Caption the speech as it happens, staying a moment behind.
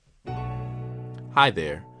Hi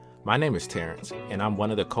there, my name is Terrence, and I'm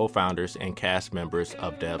one of the co-founders and cast members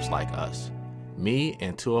of Devs Like Us. Me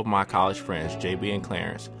and two of my college friends, JB and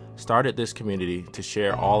Clarence, started this community to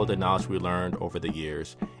share all of the knowledge we learned over the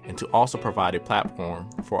years and to also provide a platform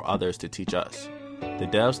for others to teach us. The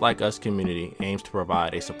Devs Like Us community aims to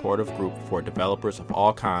provide a supportive group for developers of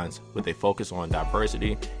all kinds with a focus on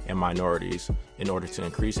diversity and minorities in order to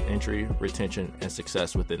increase entry, retention, and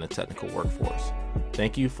success within the technical workforce.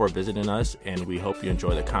 Thank you for visiting us, and we hope you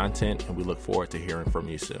enjoy the content, and we look forward to hearing from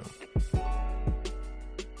you soon.